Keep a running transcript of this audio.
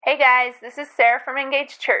Hey guys, this is Sarah from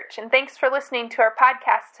Engaged Church, and thanks for listening to our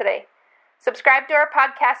podcast today. Subscribe to our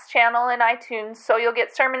podcast channel in iTunes so you'll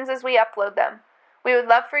get sermons as we upload them. We would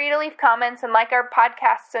love for you to leave comments and like our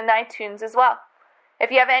podcasts in iTunes as well.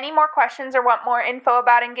 If you have any more questions or want more info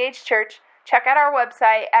about Engaged Church, check out our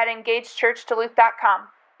website at engagedchurchduluth.com.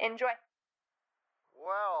 Enjoy.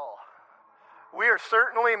 Well, we are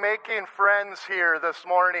certainly making friends here this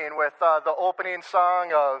morning with the opening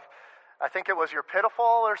song of, I think it was You're Pitiful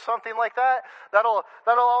or something like that. That'll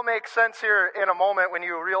all make sense here in a moment when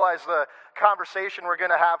you realize the conversation we're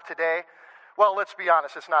going to have today. Well, let's be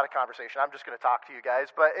honest, it's not a conversation. I'm just going to talk to you guys.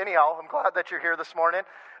 But anyhow, I'm glad that you're here this morning.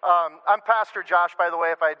 I'm Pastor Josh, by the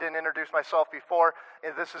way, if I didn't introduce myself before.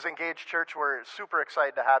 This is Engaged Church. We're super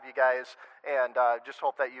excited to have you guys, and just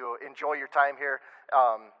hope that you enjoy your time here.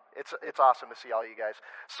 It's awesome to see all you guys.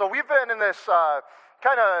 So we've been in this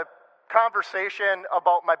kind of conversation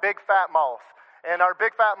about my big fat mouth, and our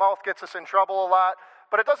big fat mouth gets us in trouble a lot,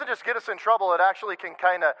 but it doesn't just get us in trouble, it actually can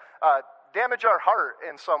kind of damage our heart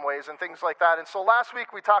in some ways and things like that. And so last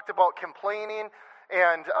week we talked about complaining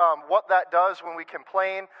and what that does when we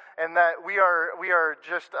complain, and that we are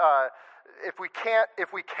just if we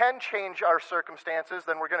can change our circumstances,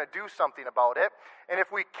 then we're going to do something about it. And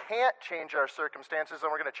if we can't change our circumstances,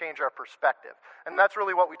 then we're going to change our perspective. And that's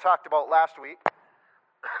really what we talked about last week.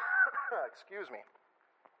 Excuse me.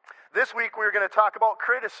 This week we're going to talk about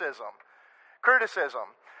criticism.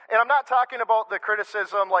 And I'm not talking about the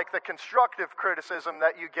criticism like the constructive criticism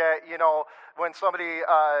that you get, when somebody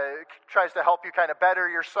tries to help you kind of better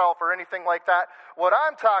yourself or anything like that. What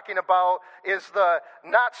I'm talking about is the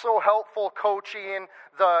not so helpful coaching,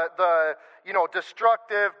 the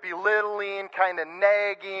destructive, belittling, kind of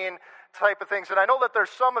nagging type of things. And I know that there's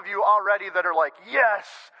some of you already that are like, yes,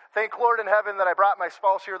 thank Lord in heaven that I brought my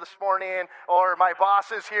spouse here this morning, or my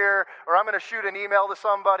boss is here, or I'm going to shoot an email to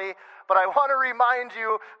somebody. But I want to remind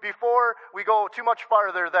you, before we go too much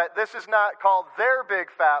farther, that this is not called their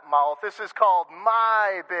big fat mouth. This is called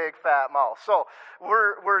my big fat mouth. So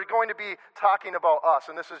we're going to be talking about us,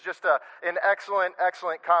 and this is just an excellent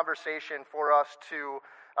conversation for us to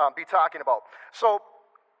be talking about. So,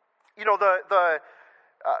 the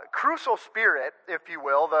crucial spirit, if you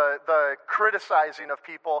will, the criticizing of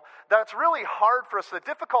people, that's really hard for us. The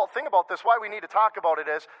difficult thing about this, why we need to talk about it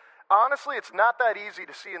is, honestly, it's not that easy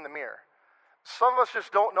to see in the mirror. Some of us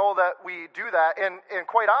just don't know that we do that, and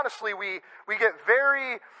quite honestly, we get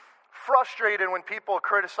very frustrated when people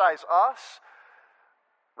criticize us,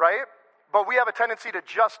 right? But we have a tendency to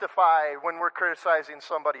justify when we're criticizing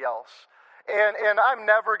somebody else. And I'm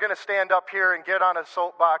never going to stand up here and get on a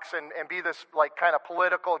soapbox and be this like kind of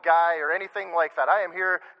political guy or anything like that. I am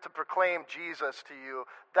here to proclaim Jesus to you.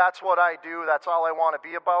 That's what I do. That's all I want to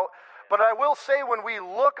be about. But I will say, when we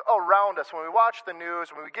look around us, when we watch the news,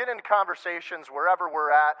 when we get into conversations wherever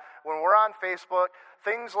we're at, when we're on Facebook,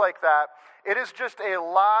 things like that, it is just a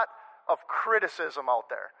lot of criticism out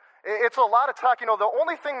there. It's a lot of talk. The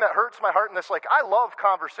only thing that hurts my heart in this, I love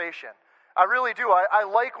conversation. I really do. I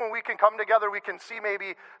like when we can come together, we can see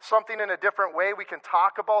maybe something in a different way, we can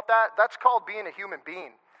talk about that. That's called being a human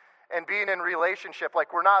being and being in relationship.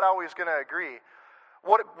 We're not always going to agree.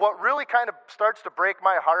 What really kind of starts to break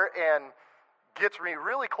my heart and gets me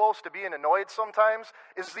really close to being annoyed sometimes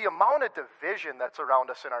is the amount of division that's around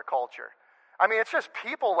us in our culture. I mean, it's just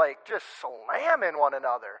people just slamming one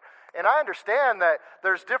another. And I understand that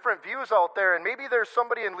there's different views out there, and maybe there's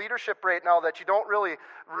somebody in leadership right now that you don't really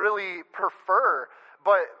prefer.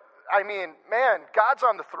 But, I mean, man, God's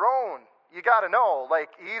on the throne. You got to know,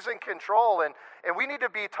 He's in control. And we need to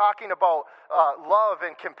be talking about love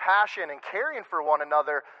and compassion and caring for one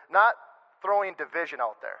another, not throwing division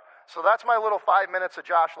out there. So that's my little 5 minutes of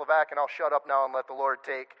Josh Levac, and I'll shut up now and let the Lord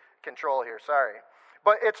take control here. Sorry.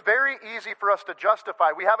 But it's very easy for us to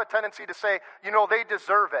justify. We have a tendency to say, they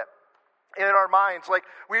deserve it. In our minds,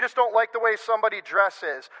 we just don't like the way somebody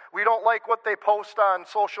dresses. We don't like what they post on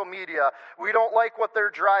social media. We don't like what they're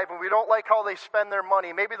driving. We don't like how they spend their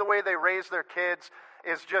money. Maybe the way they raise their kids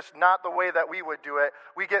is just not the way that we would do it.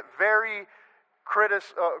 We get very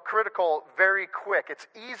critical very quick. It's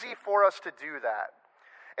easy for us to do that.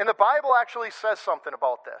 And the Bible actually says something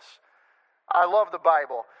about this. I love the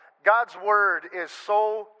Bible. God's word is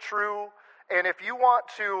so true. And if you want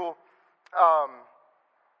to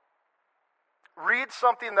read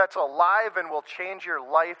something that's alive and will change your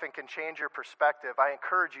life and can change your perspective, I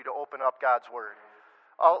encourage you to open up God's word.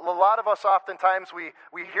 A lot of us oftentimes, we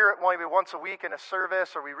hear it maybe once a week in a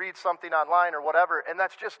service, or we read something online or whatever, and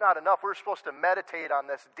that's just not enough. We're supposed to meditate on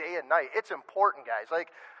this day and night. It's important, guys.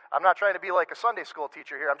 I'm not trying to be like a Sunday school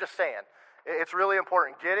teacher here. I'm just saying. It's really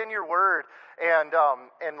important. Get in your word and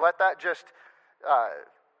let that just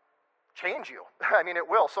change you. I mean, it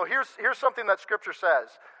will. So here's something that Scripture says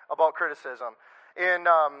about criticism. In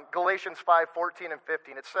Galatians 5:14 and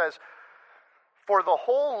 15, it says, "For the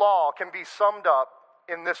whole law can be summed up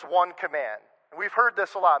in this one command." We've heard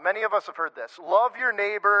this a lot. Many of us have heard this. Love your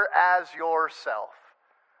neighbor as yourself.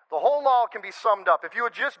 The whole law can be summed up. If you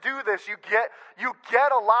would just do this, you get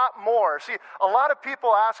a lot more. See, a lot of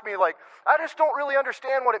people ask me, like, I just don't really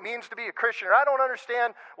understand what it means to be a Christian, or I don't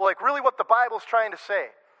understand, well, like, really what the Bible's trying to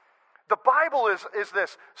say. The Bible is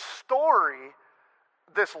this story,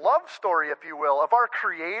 this love story, if you will, of our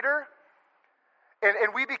Creator.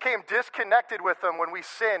 And we became disconnected with Him when we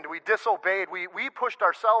sinned. We disobeyed. We pushed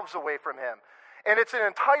ourselves away from Him. And it's an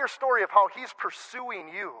entire story of how He's pursuing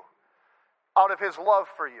you out of His love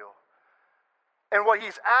for you. And what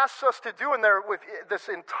He's asked us to do in there with this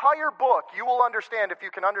entire book, you will understand if you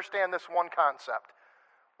can understand this one concept.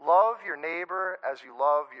 Love your neighbor as you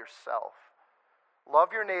love yourself.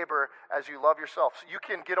 Love your neighbor as you love yourself. So you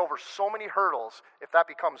can get over so many hurdles if that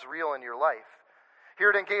becomes real in your life. Here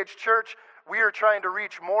at Engaged Church, we are trying to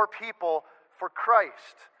reach more people for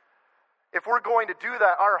Christ. If we're going to do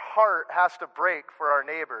that, our heart has to break for our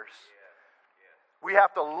neighbors. We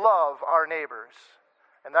have to love our neighbors.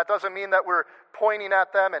 And that doesn't mean that we're pointing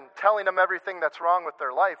at them and telling them everything that's wrong with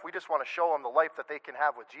their life. We just want to show them the life that they can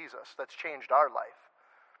have with Jesus that's changed our life.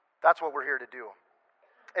 That's what we're here to do.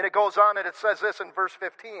 And it goes on and it says this in verse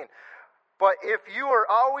 15. "But if you are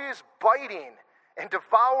always biting and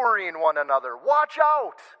devouring one another, watch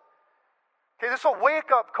out." Okay, this is a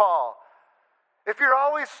wake-up call. If you're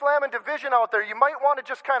always slamming division out there, you might want to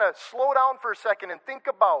just kind of slow down for a second and think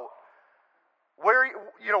about where,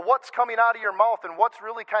 what's coming out of your mouth and what's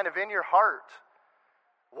really kind of in your heart.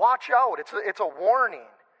 Watch out. It's a warning.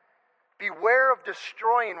 Beware of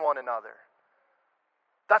destroying one another.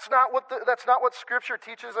 That's not what Scripture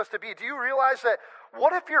teaches us to be. Do you realize that?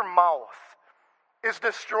 What if your mouth is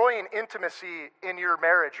destroying intimacy in your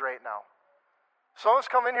marriage right now? Some of us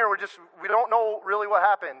come in here, we don't know really what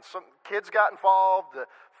happened. Some kids got involved, the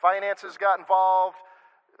finances got involved,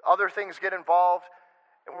 other things get involved,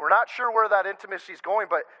 and we're not sure where that intimacy is going,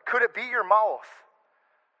 but could it be your mouth?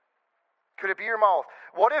 Could it be your mouth?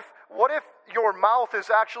 What if your mouth is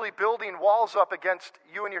actually building walls up against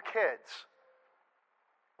you and your kids?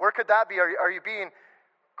 Where could that be? Are you being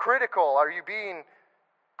critical? Are you being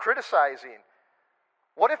criticizing?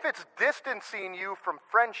 What if it's distancing you from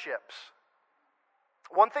friendships?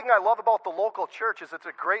 One thing I love about the local church is it's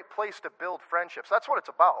a great place to build friendships. That's what it's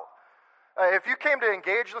about. If you came to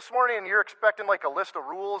Engage this morning and you're expecting like a list of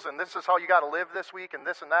rules and this is how you got to live this week and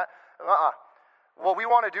this and that, what we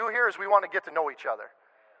want to do here is we want to get to know each other.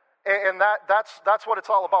 And that's what it's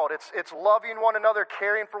all about. It's loving one another,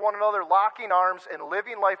 caring for one another, locking arms, and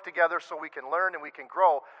living life together so we can learn and we can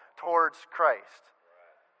grow towards Christ.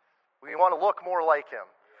 We want to look more like Him.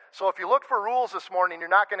 So if you look for rules this morning, you're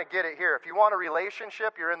not going to get it here. If you want a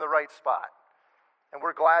relationship, you're in the right spot. And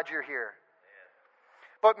we're glad you're here.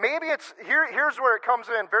 But maybe here's where it comes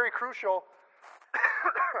in, very crucial.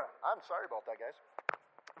 I'm sorry about that, guys.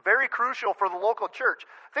 Very crucial for the local church.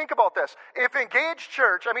 Think about this. If Engaged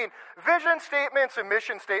Church, vision statements and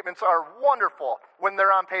mission statements are wonderful when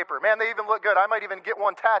they're on paper. Man, they even look good. I might even get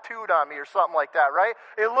one tattooed on me or something like that, right?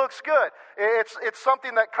 It looks good. It's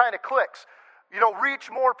something that kind of clicks. Reach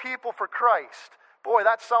more people for Christ. Boy,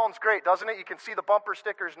 that sounds great, doesn't it? You can see the bumper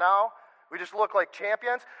stickers now. We just look like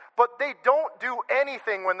champions. But they don't do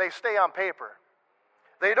anything when they stay on paper.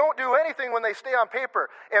 They don't do anything when they stay on paper.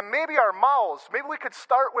 And maybe our mouths, maybe we could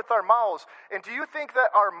start with our mouths. And do you think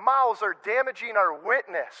that our mouths are damaging our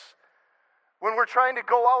witness? When we're trying to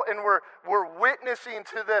go out and we're witnessing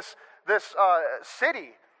to this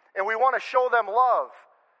city and we want to show them love.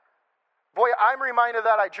 Boy, I'm reminded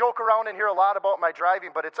that I joke around in here a lot about my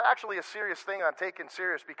driving, but it's actually a serious thing I'm taking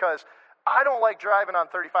serious because I don't like driving on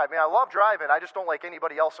 35. I love driving. I just don't like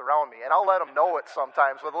anybody else around me. And I'll let them know it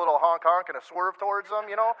sometimes with a little honk and a swerve towards them,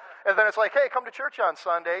 And then it's like, hey, come to church on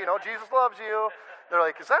Sunday. Jesus loves you. They're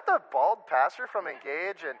like, is that the bald pastor from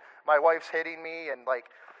Engage? And my wife's hitting me. And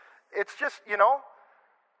it's just,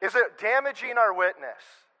 is it damaging our witness?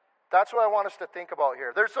 That's what I want us to think about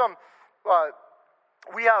here. There's some...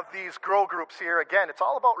 we have these grow groups here. Again, it's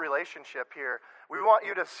all about relationship here. We want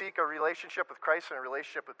you to seek a relationship with Christ and a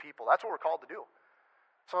relationship with people. That's what we're called to do.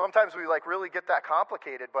 So sometimes we really get that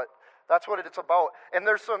complicated, but that's what it's about. And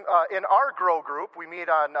there's some, in our grow group, we meet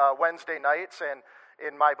on Wednesday nights, and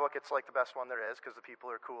In my book, it's like the best one there is because the people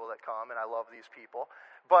are cool that come, and I love these people.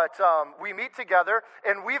 But we meet together,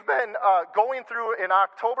 and we've been going through, in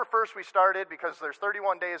October 1st we started because there's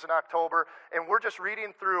 31 days in October, and we're just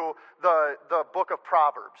reading through the book of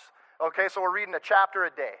Proverbs. Okay, so we're reading a chapter a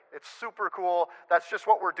day. It's super cool. That's just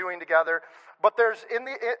what we're doing together. But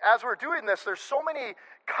as we're doing this, there's so many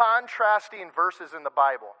contrasting verses in the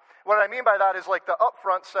Bible. What I mean by that is like the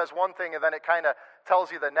upfront says one thing, and then it kind of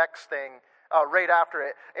tells you the next thing right after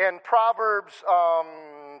it. And Proverbs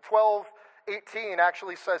 12:18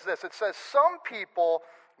 actually says this. It says, some people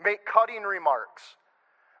make cutting remarks.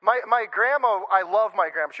 My grandma, I love my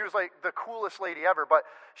grandma. She was like the coolest lady ever, but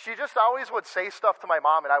she just always would say stuff to my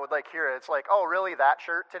mom, and I would like hear it. It's like, oh, really, that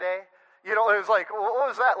shirt today? You know, it was like, what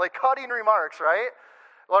was that? Like cutting remarks, right?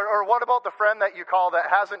 Or what about the friend that you call that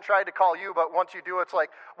hasn't tried to call you, but once you do, it's like,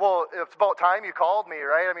 well, it's about time you called me,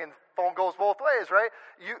 right? I mean, phone goes both ways, right?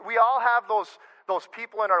 We all have those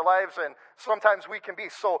people in our lives, and sometimes we can be.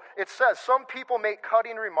 So it says, some people make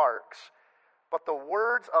cutting remarks, but the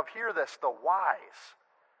words of, hear this,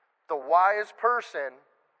 the wise person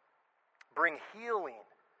bring healing.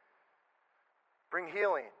 Bring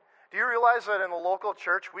healing. Do you realize that in the local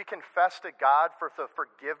church, we confess to God for the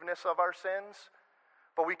forgiveness of our sins,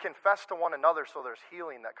 but we confess to one another so there's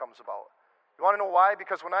healing that comes about? You want to know why?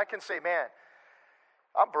 Because when I can say, man,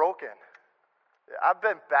 I'm broken. I've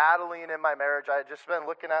been battling in my marriage. I've just been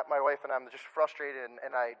looking at my wife, and I'm just frustrated,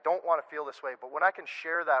 and I don't want to feel this way. But when I can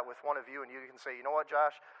share that with one of you, and you can say, you know what,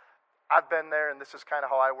 Josh? I've been there, and this is kind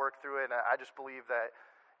of how I work through it, and I just believe that,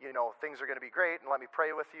 you know, things are going to be great, and let me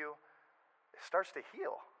pray with you. It starts to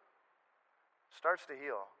heal. Starts to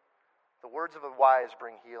heal. The words of the wise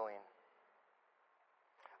bring healing.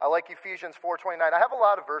 I like Ephesians 4:29. I have a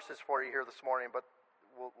lot of verses for you here this morning, but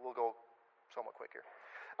we'll go somewhat quick here.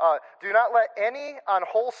 Do not let any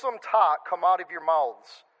unwholesome talk come out of your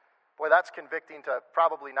mouths. Boy, that's convicting to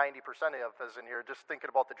probably 90% of us in here, just thinking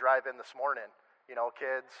about the drive-in this morning. You know,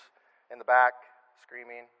 kids in the back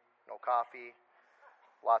screaming, no coffee,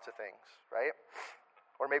 lots of things, right?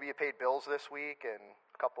 Or maybe you paid bills this week and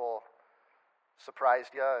a couple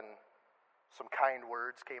surprised you and some kind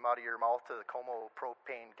words came out of your mouth to the Como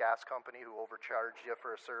propane gas company who overcharged you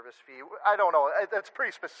for a service fee. I don't know. It's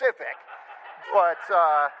pretty specific, but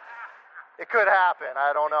it could happen.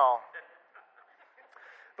 I don't know.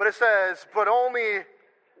 But it says, but only...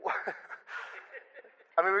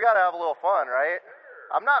 I mean, we got to have a little fun, right?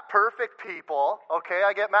 I'm not perfect, people, okay?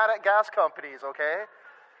 I get mad at gas companies, okay?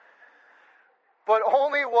 But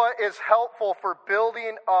only what is helpful for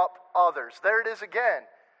building up others. There it is again.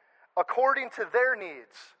 According to their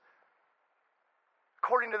needs.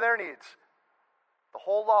 According to their needs. The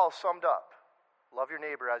whole law is summed up. Love your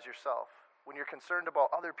neighbor as yourself. When you're concerned about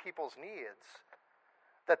other people's needs,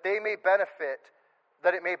 that it may benefit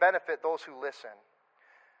those who listen.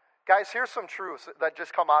 Guys, here's some truths that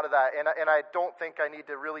just come out of that, and I don't think I need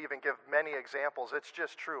to really even give many examples. It's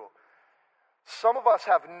just true. Some of us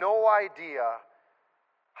have no idea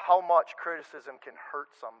how much criticism can hurt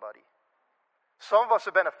somebody. Some of us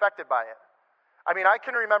have been affected by it. I mean, I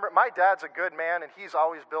can remember, my dad's a good man, and he's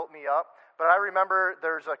always built me up, but I remember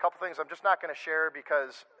there's a couple things I'm just not going to share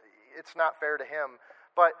because it's not fair to him,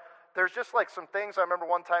 but there's just like some things. I remember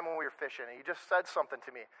one time when we were fishing, and he just said something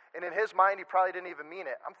to me. And in his mind, he probably didn't even mean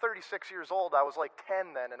it. I'm 36 years old. I was like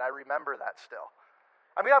 10 then, and I remember that still.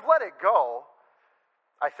 I mean, I've let it go,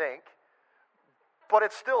 I think, but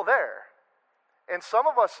it's still there. And some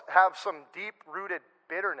of us have some deep-rooted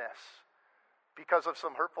bitterness because of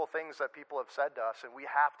some hurtful things that people have said to us, and we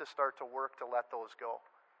have to start to work to let those go.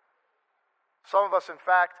 Some of us, in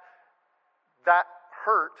fact, that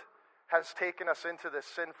hurt has taken us into this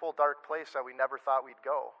sinful, dark place that we never thought we'd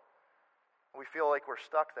go. We feel like we're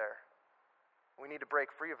stuck there. We need to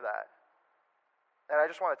break free of that. And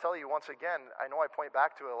I just want to tell you once again, I know I point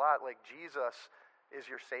back to it a lot, like Jesus is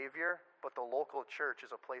your Savior, but the local church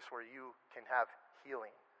is a place where you can have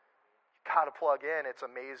healing. You got to plug in. It's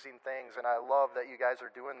amazing things, and I love that you guys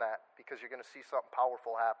are doing that because you're going to see something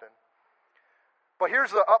powerful happen. But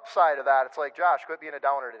here's the upside of that. It's like, Josh, quit being a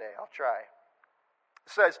downer today. I'll try.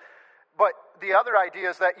 It says, but the other idea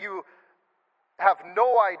is that you have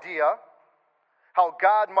no idea how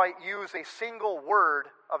God might use a single word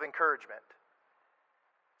of encouragement.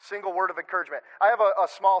 Single word of encouragement. I have a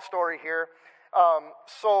small story here.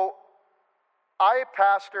 So I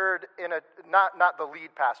pastored in not the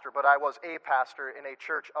lead pastor, but I was a pastor in a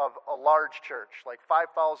church of a large church, like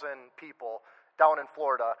 5,000 people down in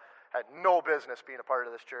Florida. Had no business being a part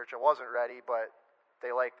of this church. I wasn't ready, but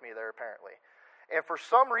they liked me there apparently. And for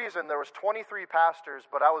some reason, there was 23 pastors,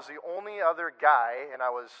 but I was the only other guy, and I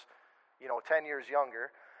was, 10 years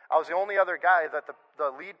younger. I was the only other guy that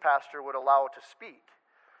the lead pastor would allow to speak.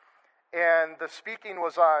 And the speaking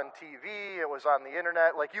was on TV, it was on the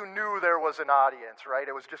internet. Like, you knew there was an audience, right?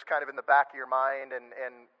 It was just kind of in the back of your mind. And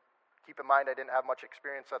keep in mind, I didn't have much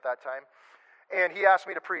experience at that time. And he asked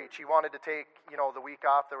me to preach. He wanted to take, the week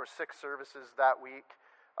off. There were 6 services that week.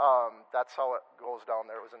 That's how it goes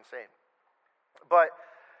down there. It was insane. But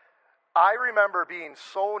I remember being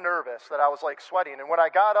so nervous that I was like sweating. And when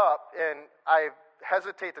I got up, and I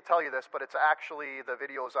hesitate to tell you this, but it's actually, the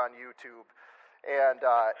video's on YouTube. And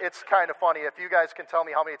it's kind of funny. If you guys can tell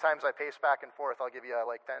me how many times I paced back and forth, I'll give you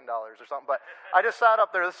like $10 or something. But I just sat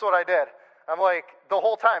up there. This is what I did. I'm like, the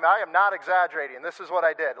whole time, I am not exaggerating. This is what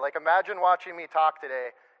I did. Like, imagine watching me talk today,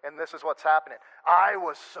 and this is what's happening. I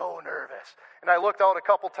was so nervous. And I looked out a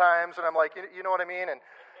couple times, and I'm like, you know what I mean?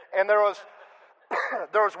 And there was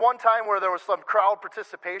there was one time where there was some crowd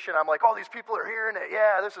participation. I'm like, oh, these people are hearing it.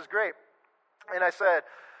 Yeah, this is great. And I said,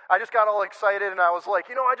 I just got all excited, and I was like,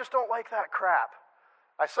 I just don't like that crap.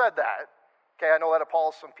 I said that. Okay, I know that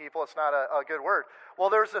appalls some people. It's not a good word. Well,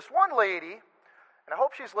 there's this one lady, and I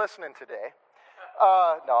hope she's listening today.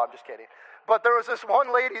 No, I'm just kidding. But there was this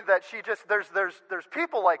one lady that she just, there's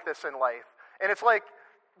people like this in life. And it's like,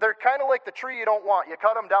 they're kind of like the tree you don't want. You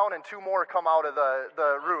cut them down and 2 more come out of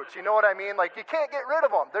the roots. You know what I mean? Like, you can't get rid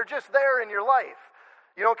of them. They're just there in your life.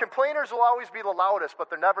 Complainers will always be the loudest, but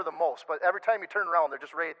they're never the most. But every time you turn around, they're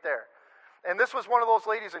just right there. And this was one of those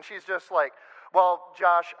ladies, and she's just like, well,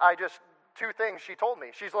 Josh, 2 things she told me.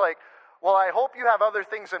 She's like, well, I hope you have other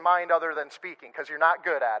things in mind other than speaking, because you're not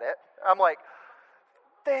good at it. I'm like,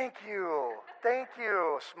 thank you,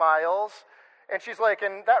 smiles. And she's like,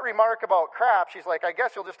 and that remark about crap, she's like, I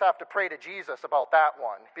guess you'll just have to pray to Jesus about that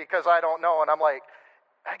one, because I don't know. And I'm like,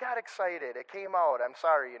 I got excited. It came out. I'm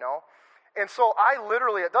sorry, And so I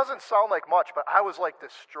literally, it doesn't sound like much, but I was like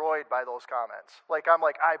destroyed by those comments. Like, I'm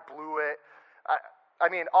like, I blew it. I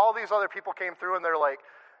mean, all these other people came through and they're like,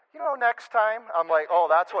 next time. I'm like, oh,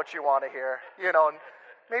 that's what you want to hear.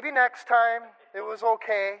 Maybe next time it was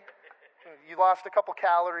okay. You lost a couple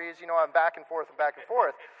calories. I'm back and forth.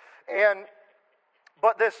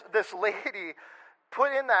 But this lady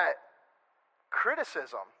put in that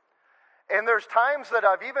criticism. And there's times that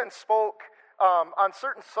I've even spoke on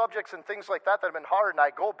certain subjects and things like that have been hard, and I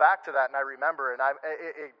go back to that and I remember, and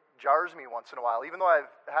it jars me once in a while, even though I've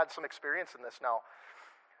had some experience in this now.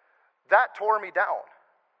 That tore me down.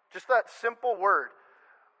 Just that simple word.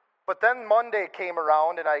 But then Monday came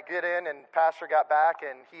around, and I get in, and Pastor got back,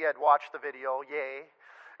 and he had watched the video, yay.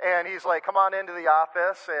 And he's like, come on into the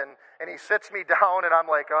office, and he sits me down, and I'm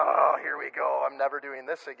like, oh, here we go. I'm never doing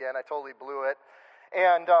this again. I totally blew it.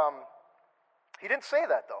 And he didn't say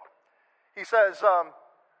that, though. He says,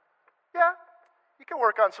 yeah, you can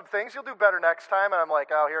work on some things. You'll do better next time. And I'm like,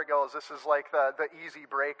 oh, here it goes. This is like the easy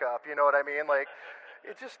breakup. You know what I mean? Like,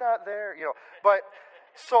 it's just not there, But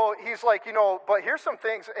so he's like, but here's some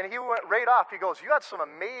things. And he went right off. He goes, you had some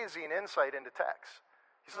amazing insight into text.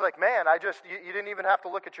 He's like, man, you didn't even have to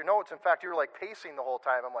look at your notes. In fact, you were like pacing the whole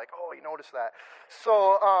time. I'm like, oh, you noticed that.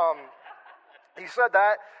 So he said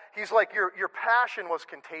that. He's like, your passion was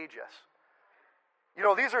contagious.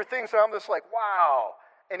 These are things that I'm just like, wow.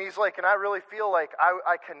 And he's like, and I really feel like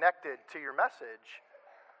I connected to your message.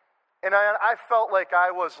 And I felt like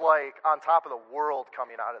I was like on top of the world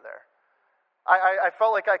coming out of there. I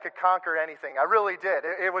felt like I could conquer anything. I really did.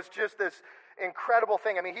 It was just this incredible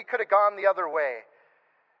thing. I mean, he could have gone the other way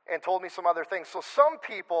and told me some other things. So some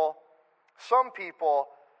people,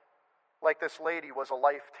 like this lady, was a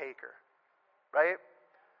life taker, right?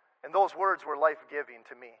 And those words were life-giving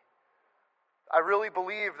to me. I really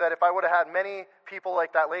believe that if I would have had many people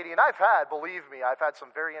like that lady, and believe me, I've had some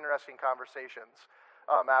very interesting conversations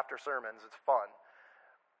after sermons. It's fun.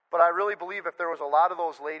 But I really believe if there was a lot of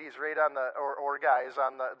those ladies right on or guys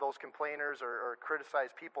on those complainers or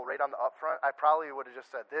criticized people right on the upfront, I probably would have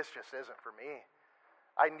just said, this just isn't for me.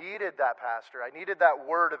 I needed that, Pastor. I needed that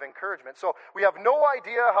word of encouragement. So we have no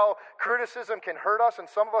idea how criticism can hurt us, and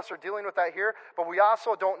some of us are dealing with that here, but we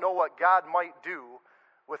also don't know what God might do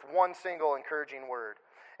with one single encouraging word.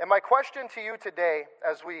 And my question to you today,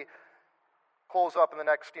 as we close up in the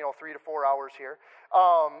next 3 to 4 hours here,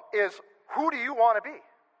 is who do you want to be?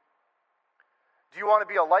 Do you want to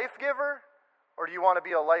be a life giver, or do you want to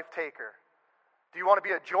be a life taker? Do you want to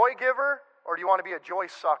be a joy giver, or do you want to be a joy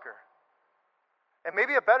sucker? And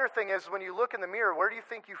maybe a better thing is when you look in the mirror, where do you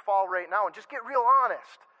think you fall right now? And just get real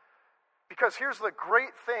honest. Because here's the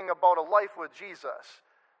great thing about a life with Jesus.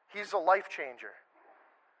 He's a life changer.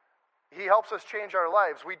 He helps us change our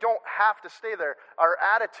lives. We don't have to stay there. Our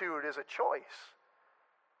attitude is a choice.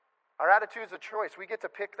 Our attitude's a choice. We get to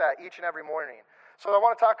pick that each and every morning. So I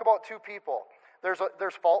want to talk about two people. There's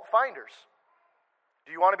fault finders.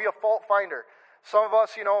 Do you want to be a fault finder? Some of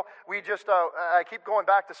us, we just, I keep going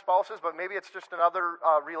back to spouses, but maybe it's just another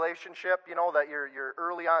relationship, that you're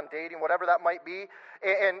early on dating, whatever that might be.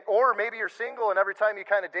 Or maybe you're single and every time you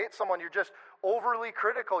kind of date someone, you're just overly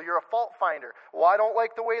critical. You're a fault finder. Well, I don't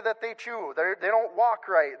like the way that they chew. They don't walk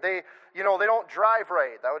right. They don't drive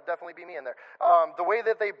right. That would definitely be me in there. The way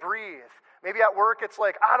that they breathe. Maybe at work it's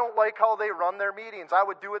like, I don't like how they run their meetings. I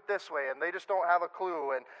would do it this way, and they just don't have a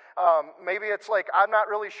clue. And maybe it's like, I'm not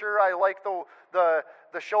really sure I like the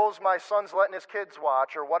shows my son's letting his kids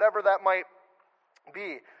watch, or whatever that might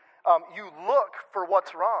be. You look for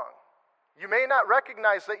what's wrong. You may not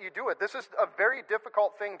recognize that you do it. This is a very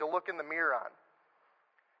difficult thing to look in the mirror on.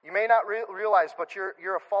 You may not realize, but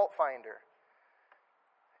you're a fault finder.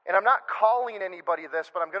 And I'm not calling anybody this,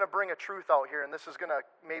 but I'm going to bring a truth out here, and this is going to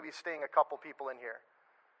maybe sting a couple people in here.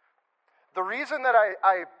 The reason that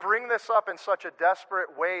I bring this up in such a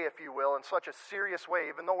desperate way, if you will, in such a serious way,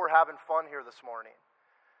 even though we're having fun here this morning,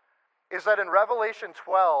 is that in Revelation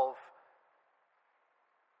 12,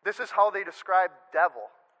 this is how they describe devil,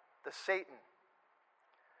 the Satan.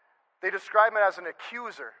 They describe him as an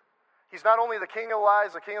accuser. He's not only the king of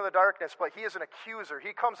lies, the king of the darkness, but he is an accuser.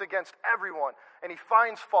 He comes against everyone, and he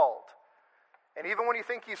finds fault. And even when you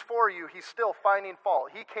think he's for you, he's still finding fault.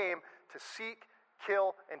 He came to seek,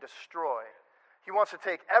 kill, and destroy. He wants to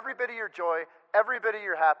take every bit of your joy, every bit of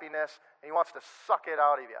your happiness, and he wants to suck it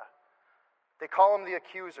out of you. They call him the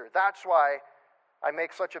accuser. That's why I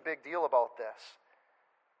make such a big deal about this.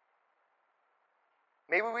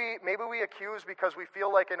 Maybe we accuse because we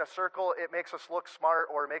feel like in a circle it makes us look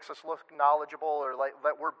smart, or it makes us look knowledgeable, or like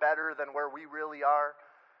that we're better than where we really are.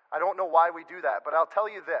 I don't know why we do that, but I'll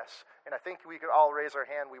tell you this, and I think we could all raise our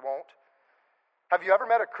hand, we won't. Have you ever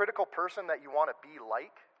met a critical person that you want to be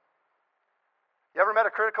like? You ever met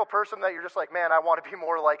a critical person that you're just like, man, I want to be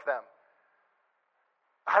more like them?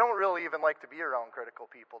 I don't really even like to be around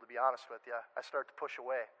critical people, to be honest with you. I start to push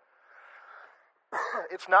away.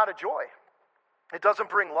 It's not a joy. It doesn't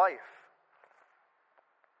bring life.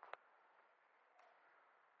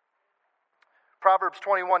 Proverbs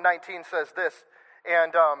 21:19 says this,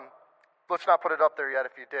 and let's not put it up there yet.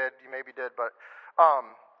 If you did, you maybe did, but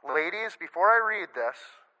ladies, before I read this,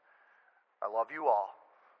 I love you all.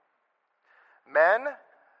 Men,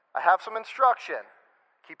 I have some instruction.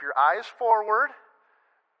 Keep your eyes forward,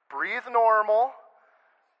 breathe normal,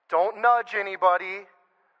 don't nudge anybody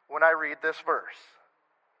when I read this verse.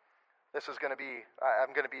 This is going to be,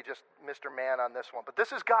 I'm going to be just Mr. Man on this one. But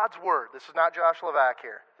this is God's word. This is not Josh Levac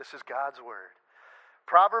here. This is God's word.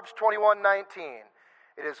 Proverbs 21:19.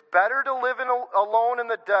 It is better to live alone in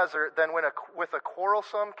the desert than with a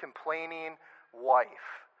quarrelsome, complaining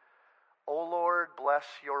wife. Oh Lord, bless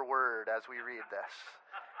your word as we read this.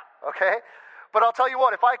 Okay? But I'll tell you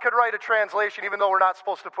what, if I could write a translation, even though we're not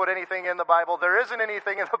supposed to put anything in the Bible, there isn't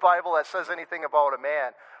anything in the Bible that says anything about a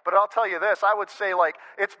man. But I'll tell you this, I would say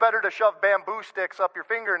it's better to shove bamboo sticks up your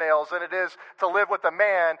fingernails than it is to live with a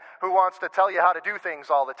man who wants to tell you how to do things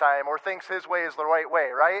all the time or thinks his way is the right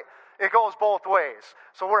way, right? It goes both ways.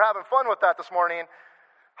 So we're having fun with that this morning.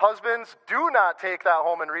 Husbands, do not take that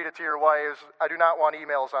home and read it to your wives. I do not want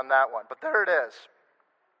emails on that one. But there it is.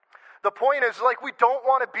 The point is, we don't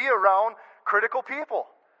want to be around critical people.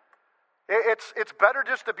 It's better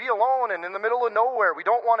just to be alone and in the middle of nowhere. We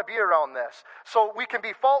don't want to be around this. So we can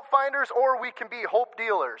be fault finders or we can be hope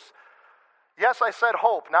dealers. Yes, I said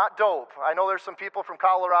hope, not dope. I know there's some people from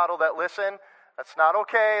Colorado that listen. That's not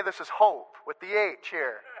okay. This is hope with the H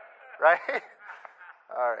here, right?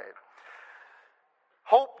 All right.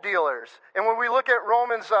 Hope dealers. And when we look at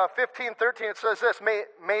Romans 15:13, it says this, may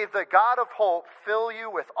the God of hope fill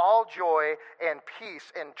you with all joy and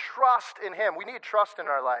peace and trust in him. We need trust in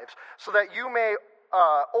our lives so that you may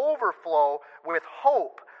overflow with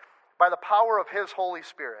hope by the power of his Holy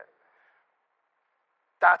Spirit.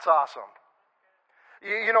 That's awesome.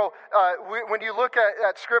 When you look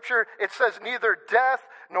at Scripture, it says neither death,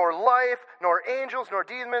 nor life, nor angels, nor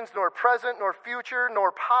demons, nor present, nor future,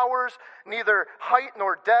 nor powers, neither height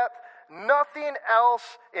nor depth, nothing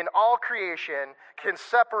else in all creation can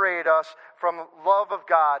separate us from the love of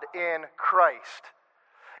God in Christ.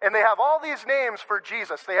 And they have all these names for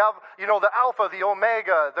Jesus. They have, the Alpha, the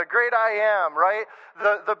Omega, the Great I Am, right?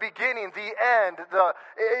 The beginning, the end,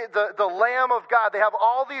 the Lamb of God. They have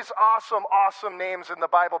all these awesome names in the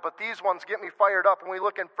Bible, but these ones get me fired up. When we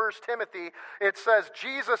look in 1 Timothy, it says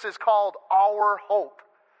Jesus is called our hope.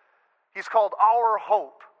 He's called our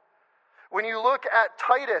hope. When you look at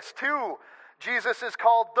Titus 2, Jesus is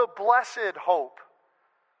called the blessed hope.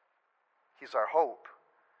 He's our hope.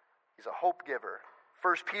 He's a hope giver.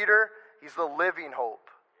 1 Peter, he's the living hope.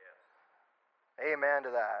 Amen to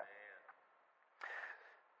that.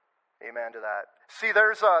 Amen to that. See,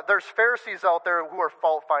 there's Pharisees out there who are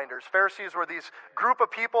fault finders. Pharisees were these group of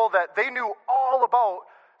people that they knew all about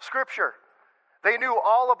Scripture. They knew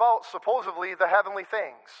all about, supposedly, the heavenly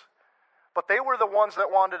things. But they were the ones that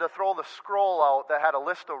wanted to throw the scroll out that had a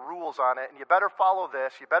list of rules on it. And you better follow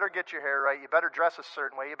this. You better get your hair right. You better dress a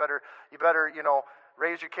certain way. You better,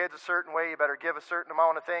 raise your kids a certain way. You better give a certain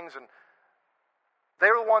amount of things. And they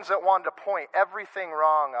were the ones that wanted to point everything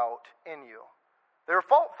wrong out in you. They were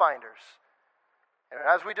fault finders. And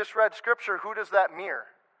as we just read Scripture, who does that mirror?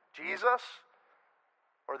 Jesus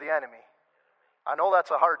or the enemy? I know that's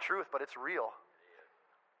a hard truth, but it's real.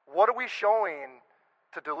 What are we showing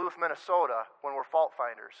to Duluth, Minnesota when we're fault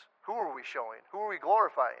finders? Who are we showing? Who are we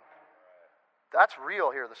glorifying? That's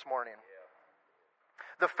real here this morning.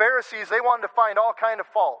 The Pharisees, they wanted to find all kind of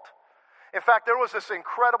fault. In fact, there was this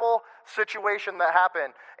incredible situation that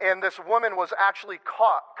happened, and this woman was actually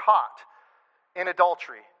caught in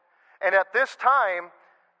adultery. And at this time,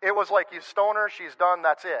 it was like, you stone her, she's done,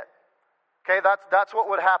 that's it. Okay, that's what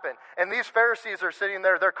would happen. And these Pharisees are sitting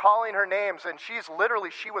there, they're calling her names, and she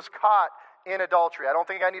was caught in adultery. I don't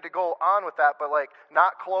think I need to go on with that, but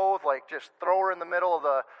not clothed, just throw her in the middle of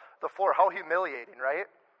the floor. How humiliating, right?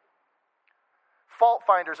 Fault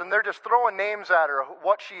finders, and they're just throwing names at her,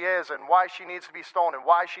 what she is and why she needs to be stoned and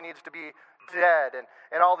why she needs to be dead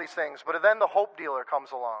and all these things. But then the hope dealer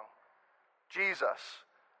comes along. Jesus,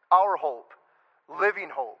 our hope, living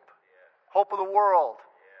hope, hope of the world.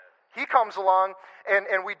 He comes along,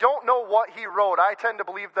 and we don't know what he wrote. I tend to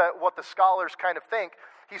believe that what the scholars kind of think.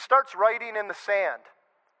 He starts writing in the sand,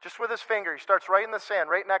 just with his finger. He starts writing in the sand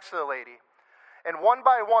right next to the lady. And one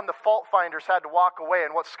by one, the fault finders had to walk away.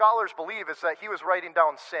 And what scholars believe is that he was writing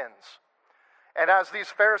down sins. And as these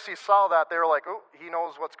Pharisees saw that, they were like, oh, he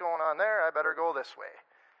knows what's going on there. I better go this way.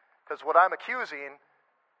 Because what I'm accusing,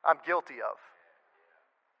 I'm guilty of.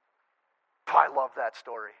 I love that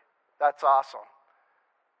story. That's awesome.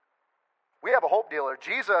 We have a hope dealer.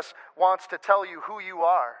 Jesus wants to tell you who you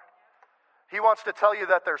are. He wants to tell you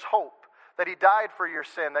that there's hope, that he died for your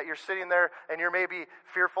sin, that you're sitting there and you're maybe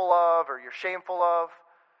fearful of or you're shameful of.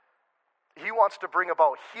 He wants to bring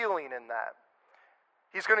about healing in that.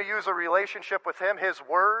 He's going to use a relationship with him, his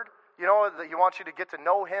word. He wants you to get to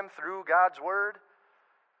know him through God's word.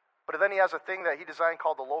 But then he has a thing that he designed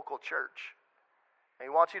called the local church. And he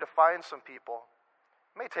wants you to find some people.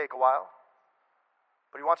 It may take a while,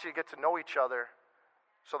 but he wants you to get to know each other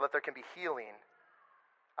so that there can be healing.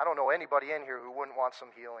 I don't know anybody in here who wouldn't want some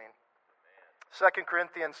healing. 2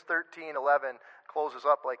 Corinthians 13:11 closes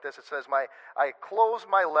up like this. It says, I close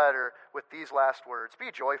my letter with these last words. Be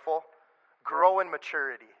joyful, grow in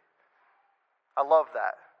maturity. I love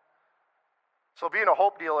that. So being a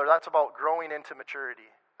hope dealer, that's about growing into maturity.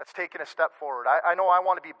 That's taking a step forward. I know I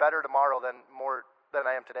want to be better tomorrow than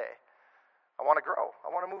I am today. I want to grow. I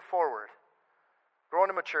want to move forward. Grow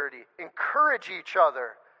into maturity. Encourage each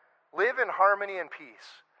other. Live in harmony and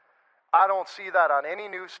peace. I don't see that on any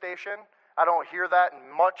news station. I don't hear that in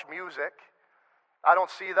much music. I don't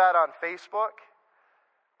see that on Facebook.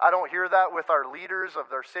 I don't hear that with our leaders of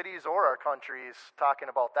their cities or our countries talking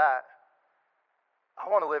about that. I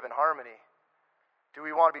want to live in harmony. Do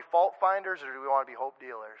we want to be fault finders or do we want to be hope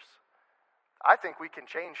dealers? I think we can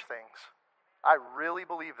change things. I really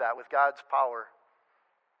believe that with God's power.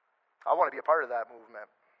 I want to be a part of that movement.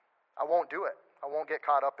 I won't do it. I won't get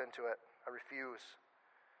caught up into it. I refuse.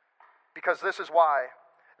 Because this is why.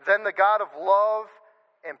 Then the God of love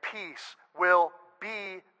and peace will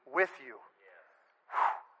be with you.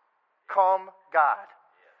 Come, God.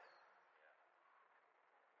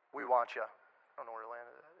 We want you. I don't know where to land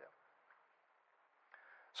it. Yeah.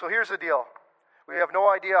 So here's the deal. We have no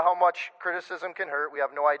idea how much criticism can hurt. We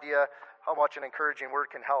have no idea how much an encouraging word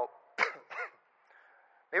can help.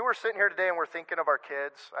 Maybe we're sitting here today and we're thinking of our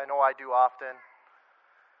kids. I know I do often.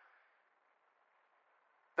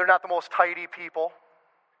 They're not the most tidy people.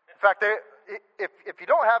 In fact, if you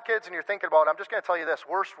don't have kids and you're thinking about it, I'm just going to tell you this.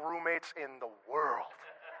 Worst roommates in the world.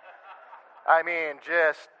 I mean,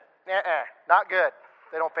 just, not good.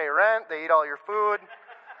 They don't pay rent. They eat all your food.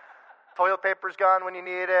 Toilet paper's gone when you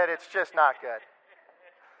need it. It's just not good.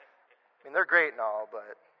 I mean, they're great and all,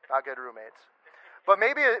 but not good roommates. But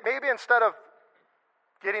maybe instead of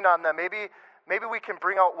getting on them, maybe we can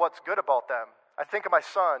bring out what's good about them. I think of my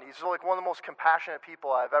son. He's like one of the most compassionate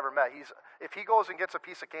people I've ever met. If he goes and gets a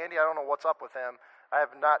piece of candy, I don't know what's up with him. I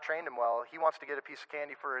have not trained him well. He wants to get a piece of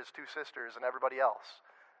candy for his two sisters and everybody else.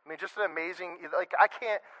 I mean, just an amazing,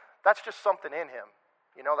 that's just something in him.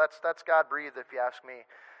 You know, that's God-breathed if you ask me.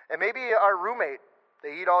 And maybe our roommate,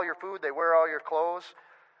 they eat all your food, they wear all your clothes.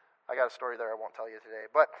 I got a story there I won't tell you today.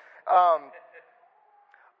 But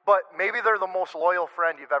maybe they're the most loyal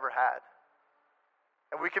friend you've ever had.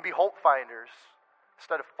 And we can be hope finders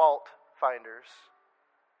instead of fault finders.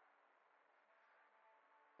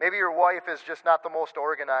 Maybe your wife is just not the most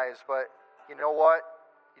organized, but you know what?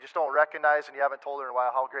 You just don't recognize, and you haven't told her in a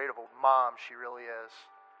while how great of a mom she really is.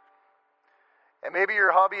 And maybe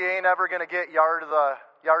your hubby ain't ever going to get yard of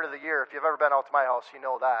the year. If you've ever been out to my house, you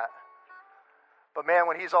know that. But man,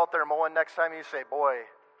 when he's out there mowing next time, you say, boy,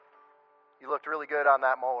 you looked really good on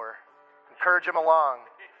that mower. Encourage him along.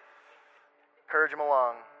 Encourage him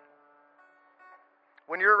along.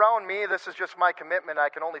 When you're around me, this is just my commitment. I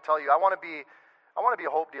can only tell you, I want to be a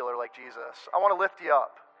hope dealer like Jesus. I want to lift you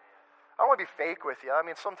up. I don't want to be fake with you. I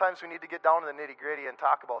mean, sometimes we need to get down to the nitty-gritty and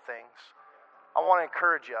talk about things. I want to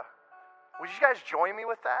encourage you. Would you guys join me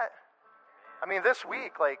with that? I mean, this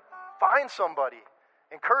week, find somebody.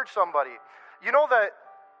 Encourage somebody. You know that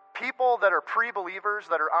people that are pre-believers,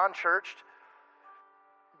 that are unchurched,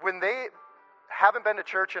 when they haven't been to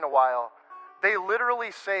church in a while, they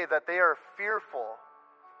literally say that they are fearful.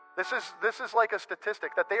 This is like a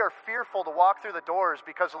statistic, that they are fearful to walk through the doors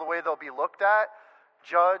because of the way they'll be looked at,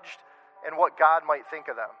 judged, and what God might think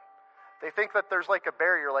of them. They think that there's like a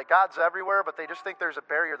barrier, like God's everywhere, but they just think there's a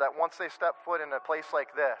barrier that once they step foot in a place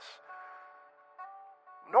like this.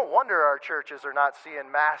 No wonder our churches are not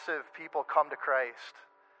seeing massive people come to Christ.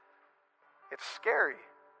 It's scary.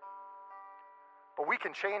 But we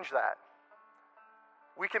can change that.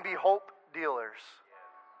 We can be hope dealers.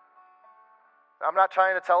 I'm not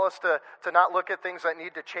trying to tell us to not look at things that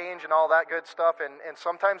need to change and all that good stuff, and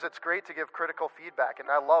sometimes it's great to give critical feedback, and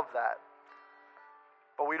I love that.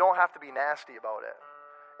 But we don't have to be nasty about it.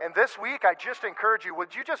 And this week, I just encourage you,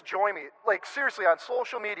 would you just join me? Seriously, on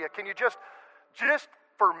social media, can you just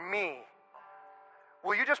for me,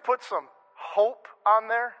 will you just put some hope on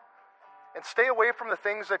there? And stay away from the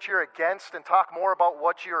things that you're against and talk more about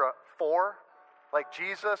what you're for, like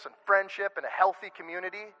Jesus and friendship and a healthy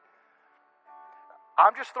community.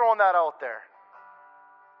 I'm just throwing that out there.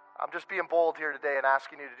 I'm just being bold here today and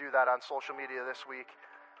asking you to do that on social media this week.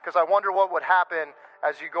 Because I wonder what would happen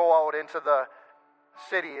as you go out into the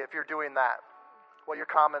city if you're doing that. What your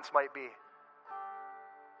comments might be.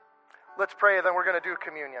 Let's pray, then we're going to do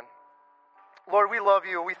communion. Lord, we love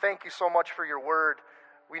you. We thank you so much for your word.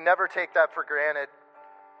 We never take that for granted.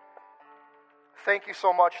 Thank you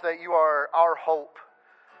so much that you are our hope.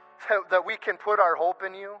 That we can put our hope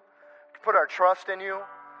in you. Put our trust in you.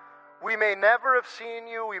 We may never have seen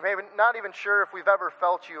you. We may not even sure if we've ever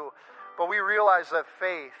felt you. But we realize that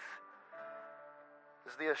faith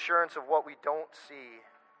is the assurance of what we don't see.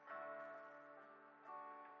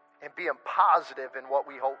 And being positive in what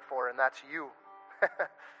we hope for, and that's you.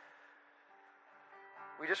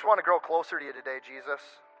 We just want to grow closer to you today, Jesus.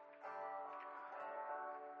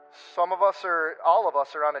 All of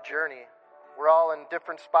us are on a journey. We're all in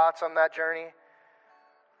different spots on that journey.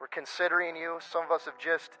 We're considering you. Some of us have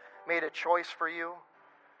just made a choice for you.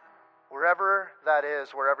 Wherever that is,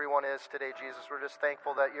 where everyone is today, Jesus, we're just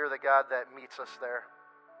thankful that you're the God that meets us there.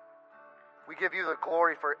 We give you the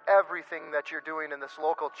glory for everything that you're doing in this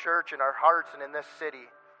local church, in our hearts, and in this city.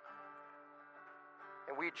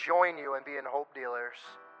 And we join you in being hope dealers.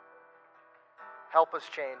 Help us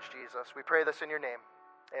change, Jesus. We pray this in your name.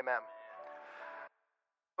 Amen.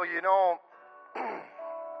 So,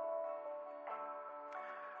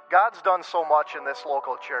 God's done so much in this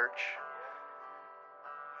local church.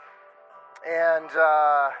 And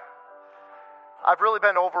I've really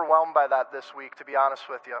been overwhelmed by that this week, to be honest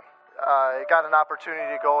with you. I got an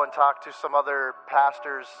opportunity to go and talk to some other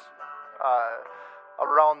pastors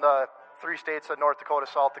around the 3 states of North Dakota,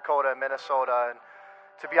 South Dakota, and Minnesota. And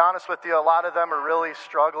to be honest with you, a lot of them are really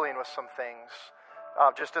struggling with some things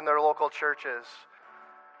just in their local churches.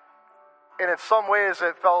 And in some ways,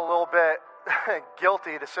 it felt a little bit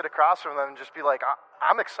guilty to sit across from them and just be like,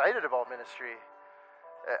 I'm excited about ministry.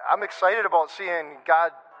 I'm excited about seeing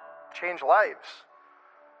God change lives.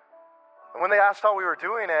 And when they asked how we were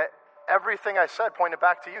doing it, everything I said pointed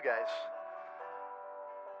back to you guys.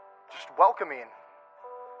 Just welcoming.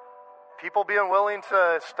 People being willing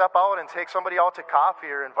to step out and take somebody out to coffee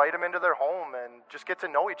or invite them into their home and just get to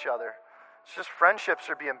know each other. It's just friendships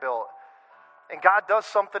are being built. And God does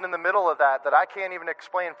something in the middle of that I can't even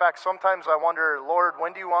explain. In fact, sometimes I wonder, Lord,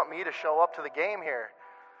 when do you want me to show up to the game here?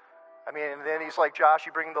 I mean, and then he's like, Josh,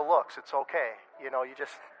 you bring the looks. It's okay. You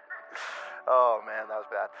just... Oh, man, that was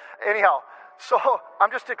bad. Anyhow, so I'm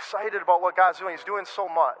just excited about what God's doing. He's doing so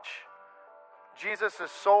much. Jesus is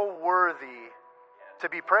so worthy to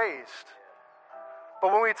be praised.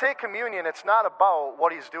 But when we take communion, it's not about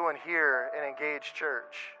what he's doing here in Engaged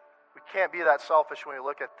Church. We can't be that selfish when we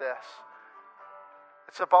look at this.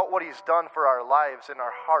 It's about what he's done for our lives and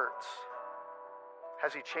our hearts.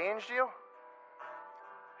 Has he changed you?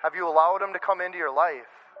 Have you allowed him to come into your life?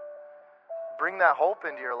 Bring that hope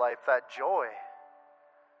into your life, that joy.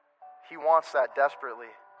 He wants that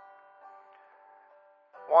desperately.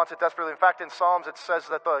 Wants it desperately. In fact, in Psalms it says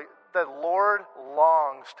that the Lord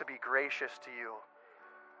longs to be gracious to you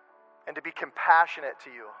and to be compassionate to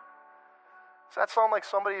you. Does that sound like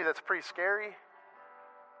somebody that's pretty scary?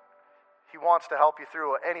 He wants to help you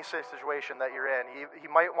through any situation that you're in. He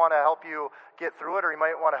might want to help you get through it, or he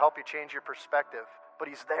might want to help you change your perspective. But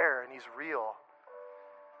he's there and he's real.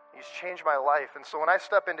 He's changed my life. And so when I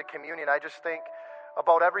step into communion, I just think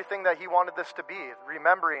about everything that he wanted this to be,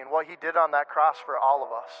 remembering what he did on that cross for all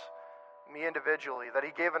of us, me individually, that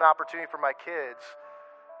he gave an opportunity for my kids,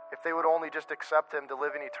 if they would only just accept him, to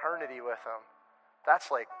live in eternity with him. That's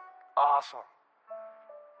like awesome.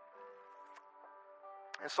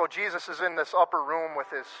 And so Jesus is in this upper room with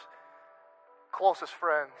his closest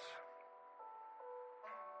friends.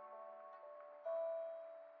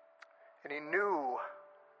 And he knew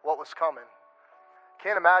what was coming.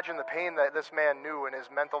 Can't imagine the pain that this man knew in his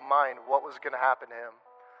mental mind, what was going to happen to him.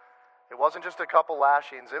 It wasn't just a couple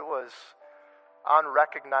lashings. It was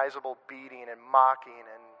unrecognizable beating and mocking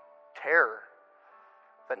and terror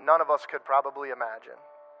that none of us could probably imagine.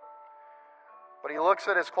 But he looks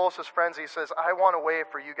at his closest friends. He says, I want a way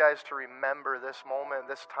for you guys to remember this moment,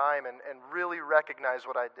 this time, and really recognize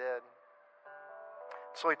what I did.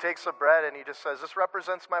 So he takes the bread and he just says, this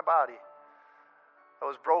represents my body that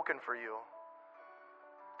was broken for you.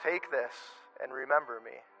 Take this and remember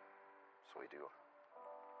me. So we do.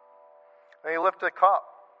 And he lifts a cup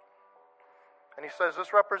and he says,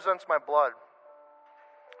 this represents my blood.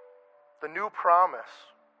 The new promise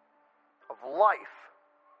of life,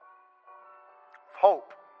 of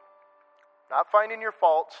hope. Not finding your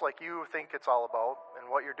faults like you think it's all about and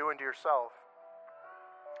what you're doing to yourself,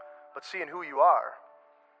 but seeing who you are,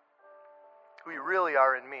 who you really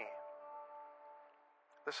are in me.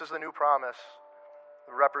 This is the new promise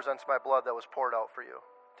that represents my blood that was poured out for you.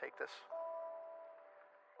 Take this.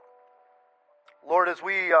 Lord, as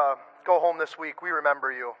we go home this week, we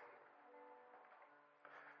remember you.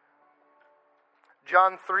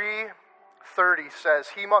 John 3:30 says,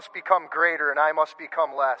 he must become greater and I must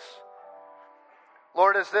become less.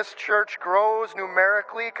 Lord, as this church grows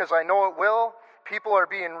numerically, because I know it will, people are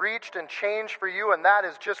being reached and changed for you, and that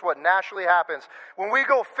is just what naturally happens. When we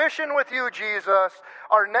go fishing with you, Jesus,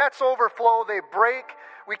 our nets overflow, they break.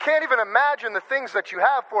 We can't even imagine the things that you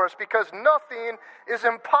have for us because nothing is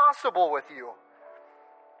impossible with you.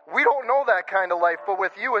 We don't know that kind of life, but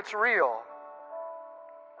with you it's real.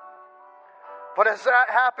 But as that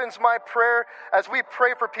happens, my prayer, as we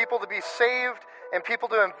pray for people to be saved and people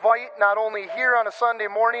to invite not only here on a Sunday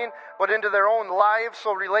morning, but into their own lives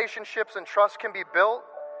so relationships and trust can be built,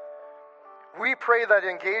 we pray that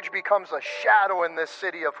Engage becomes a shadow in this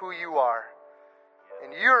city of who you are.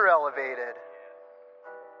 And you're elevated.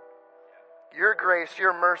 Your grace,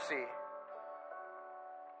 your mercy.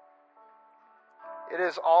 It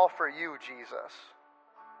is all for you, Jesus.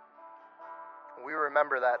 We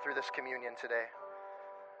remember that through this communion today.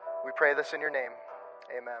 We pray this in your name.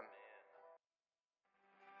 Amen.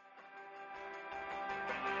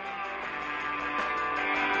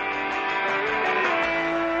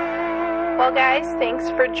 Well, guys, thanks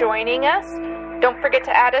for joining us. Don't forget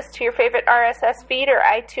to add us to your favorite RSS feed or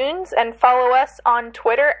iTunes, and follow us on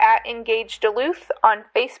Twitter at Engage Duluth, on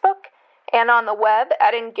Facebook, and on the web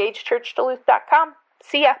at engagechurchduluth.com.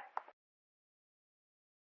 See ya.